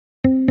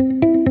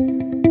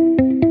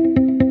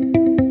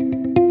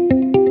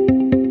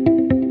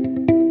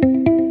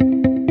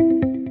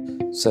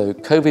So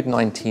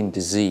COVID-19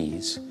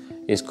 disease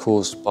is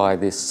caused by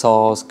this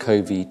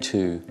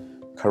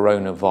SARS-CoV-2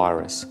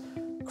 coronavirus.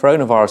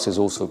 Coronaviruses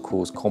also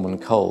cause common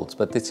colds,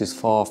 but this is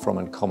far from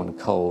a common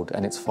cold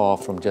and it's far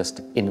from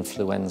just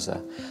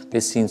influenza.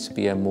 This seems to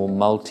be a more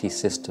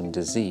multi-system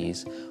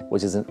disease,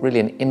 which is really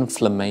an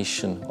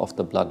inflammation of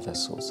the blood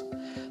vessels.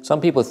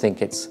 Some people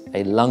think it's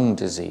a lung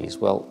disease.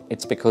 Well,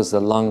 it's because the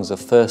lungs are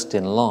first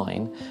in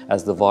line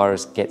as the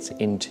virus gets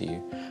into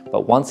you.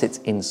 But once it's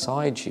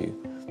inside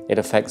you, it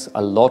affects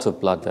a lot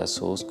of blood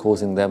vessels,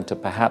 causing them to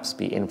perhaps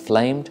be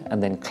inflamed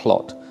and then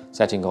clot,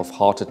 setting off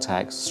heart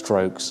attacks,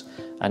 strokes,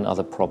 and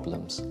other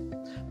problems.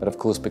 But of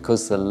course,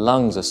 because the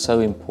lungs are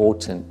so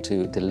important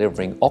to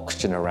delivering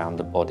oxygen around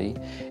the body,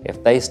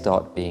 if they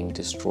start being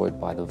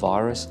destroyed by the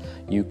virus,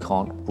 you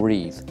can't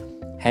breathe.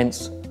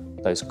 Hence,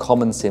 those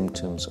common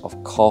symptoms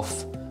of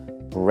cough,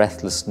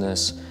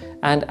 breathlessness,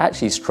 and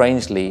actually,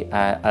 strangely,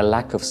 a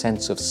lack of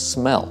sense of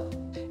smell.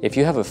 If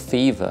you have a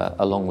fever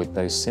along with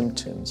those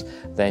symptoms,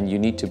 then you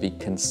need to be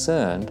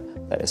concerned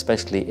that,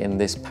 especially in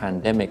this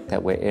pandemic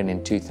that we're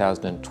in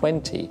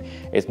 2020,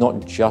 it's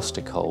not just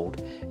a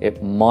cold.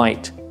 It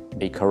might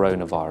be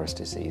coronavirus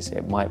disease.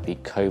 It might be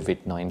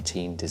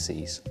COVID-19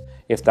 disease.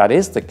 If that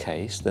is the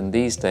case, then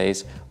these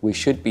days we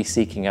should be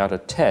seeking out a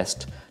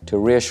test to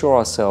reassure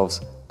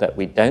ourselves that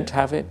we don't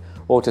have it,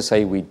 or to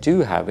say we do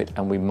have it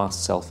and we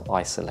must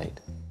self-isolate.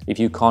 If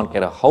you can't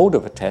get a hold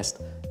of a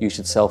test, you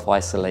should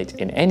self-isolate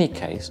in any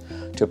case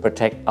to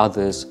protect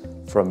others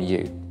from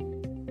you.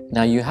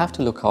 Now, you have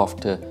to look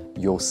after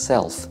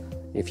yourself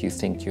if you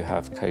think you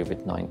have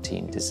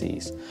COVID-19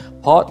 disease.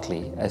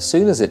 Partly, as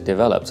soon as it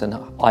develops, and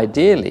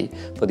ideally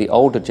for the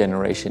older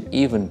generation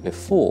even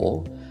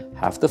before,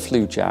 have the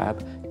flu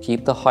jab,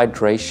 keep the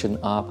hydration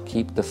up,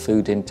 keep the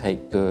food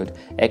intake good,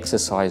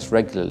 exercise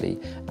regularly,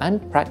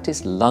 and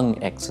practice lung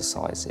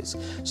exercises.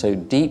 So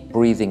deep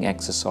breathing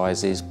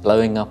exercises,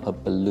 blowing up a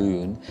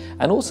balloon,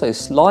 and also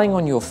lying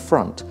on your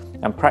front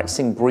and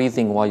practicing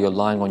breathing while you're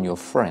lying on your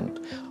front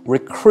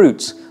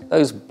recruits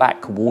those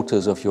back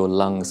waters of your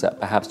lungs that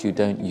perhaps you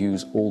don't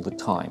use all the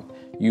time.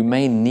 You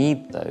may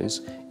need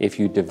those if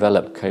you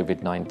develop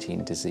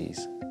COVID-19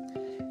 disease.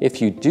 If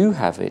you do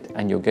have it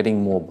and you're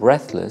getting more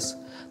breathless,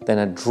 then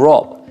a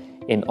drop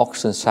in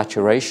oxygen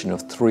saturation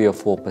of 3 or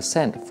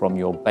 4% from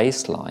your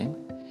baseline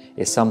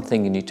is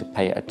something you need to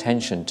pay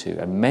attention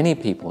to. And many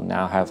people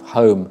now have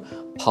home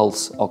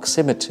pulse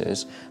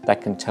oximeters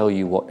that can tell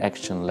you what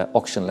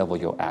oxygen level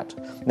you're at.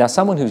 Now,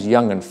 someone who's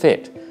young and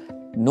fit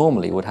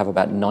normally would have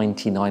about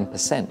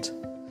 99%.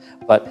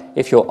 But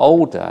if you're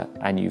older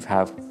and you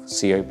have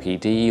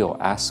COPD or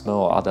asthma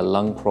or other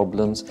lung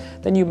problems,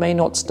 then you may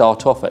not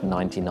start off at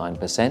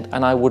 99%,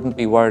 and I wouldn't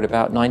be worried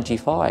about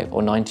 95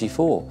 or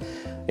 94.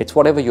 It's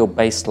whatever your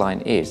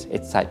baseline is.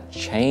 It's that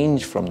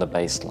change from the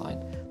baseline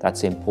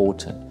that's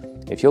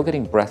important. If you're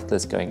getting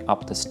breathless going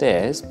up the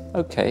stairs,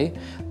 okay,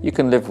 you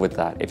can live with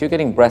that. If you're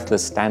getting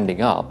breathless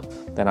standing up,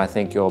 then I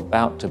think you're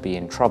about to be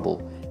in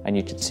trouble and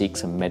you should seek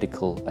some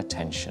medical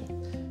attention.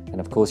 And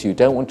of course, you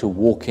don't want to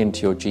walk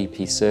into your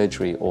GP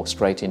surgery or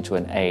straight into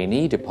an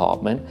A&E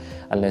department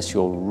unless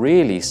you're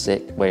really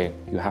sick, where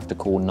you have to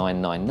call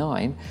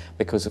 999,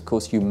 because of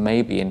course you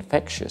may be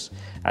infectious.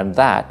 And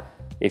that,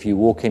 if you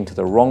walk into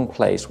the wrong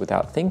place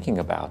without thinking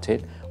about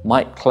it,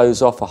 might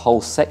close off a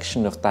whole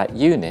section of that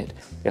unit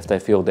if they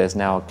feel there's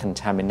now a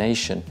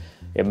contamination.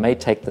 It may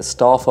take the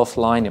staff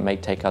offline, it may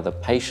take other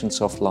patients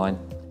offline.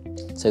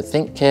 So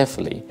think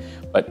carefully,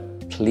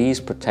 but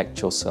please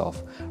protect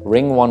yourself.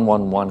 Ring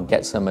 111,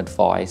 get some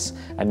advice,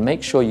 and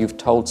make sure you've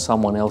told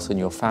someone else in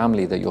your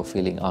family that you're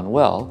feeling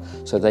unwell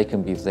so they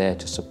can be there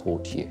to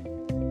support you.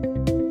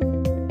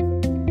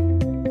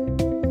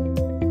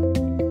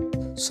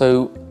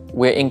 So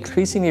we're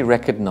increasingly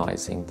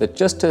recognizing that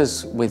just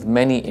as with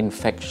many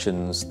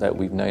infections that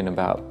we've known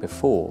about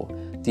before,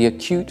 the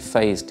acute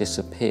phase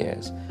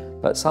disappears,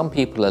 but some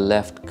people are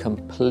left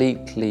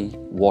completely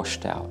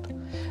washed out.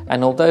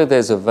 And although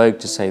there's a vogue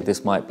to say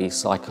this might be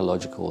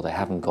psychological, they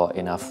haven't got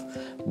enough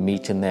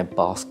meat in their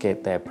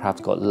basket, they've perhaps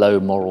got low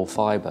moral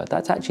fiber,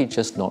 that's actually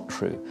just not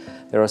true.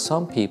 There are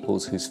some people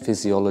whose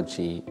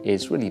physiology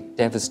is really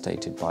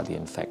devastated by the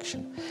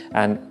infection.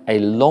 And a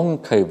long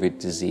COVID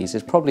disease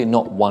is probably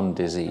not one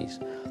disease.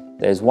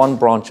 There's one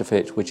branch of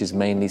it which is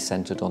mainly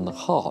centered on the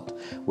heart,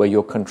 where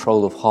your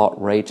control of heart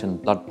rate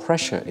and blood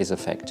pressure is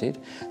affected.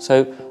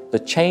 So the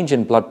change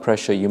in blood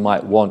pressure you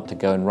might want to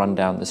go and run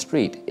down the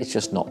street, it's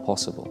just not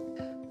possible.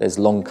 There's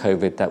long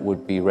COVID that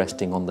would be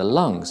resting on the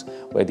lungs,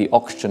 where the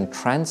oxygen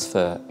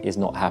transfer is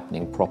not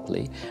happening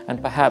properly,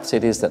 and perhaps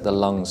it is that the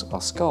lungs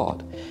are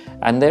scarred.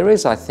 And there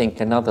is, I think,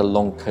 another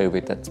long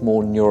COVID that's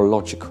more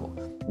neurological,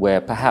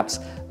 where perhaps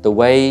the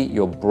way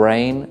your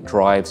brain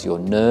drives your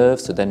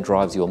nerves, so then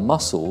drives your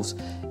muscles,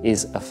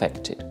 is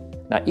affected.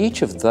 Now,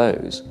 each of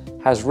those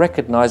has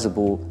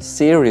recognizable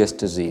serious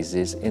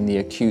diseases in the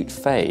acute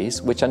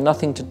phase, which are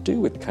nothing to do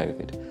with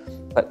COVID.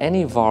 But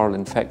any viral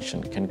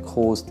infection can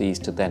cause these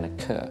to then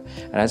occur.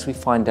 And as we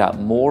find out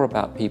more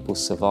about people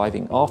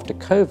surviving after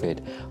COVID,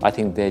 I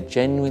think there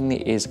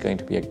genuinely is going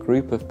to be a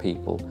group of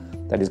people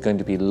that is going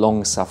to be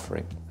long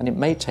suffering, and it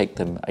may take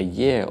them a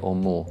year or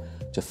more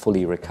to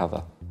fully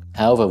recover.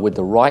 However, with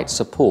the right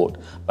support,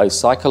 both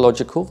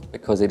psychological,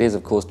 because it is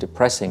of course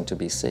depressing to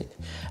be sick,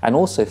 and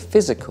also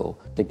physical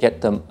to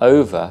get them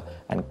over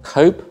and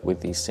cope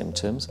with these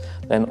symptoms,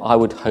 then I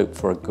would hope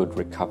for a good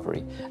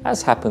recovery,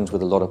 as happens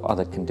with a lot of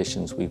other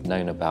conditions we've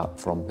known about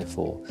from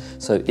before.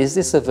 So is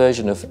this a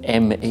version of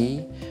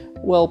ME?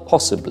 Well,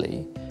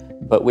 possibly,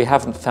 but we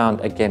haven't found,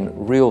 again,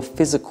 real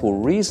physical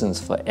reasons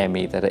for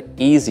ME that are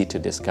easy to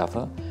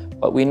discover.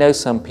 But we know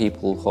some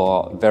people who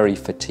are very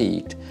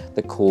fatigued,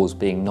 the cause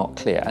being not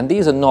clear. And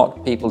these are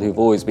not people who've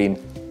always been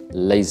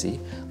lazy.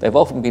 They've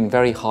often been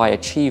very high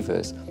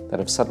achievers that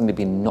have suddenly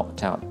been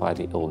knocked out by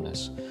the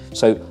illness.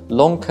 So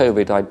long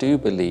COVID, I do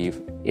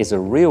believe, is a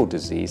real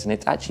disease, and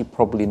it's actually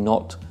probably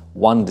not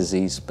one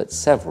disease, but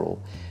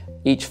several,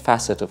 each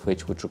facet of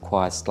which would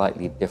require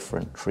slightly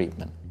different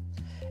treatment.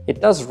 It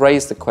does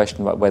raise the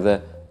question about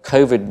whether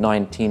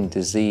COVID-19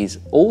 disease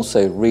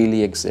also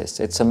really exists.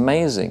 It's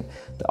amazing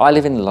that I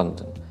live in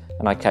London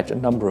and I catch a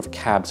number of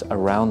cabs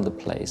around the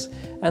place,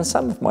 and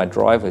some of my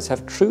drivers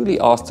have truly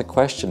asked the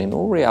question, in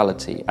all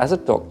reality, as a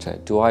doctor,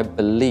 do I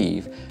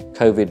believe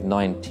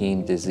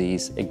COVID-19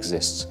 disease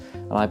exists?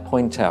 And I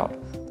point out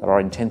that our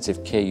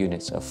intensive care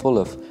units are full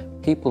of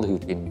people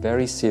who've been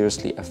very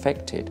seriously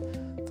affected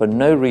for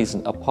no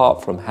reason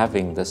apart from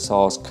having the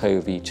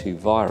SARS-CoV-2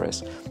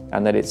 virus,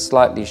 and that it's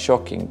slightly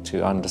shocking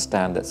to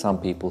understand that some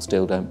people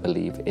still don't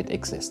believe it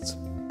exists.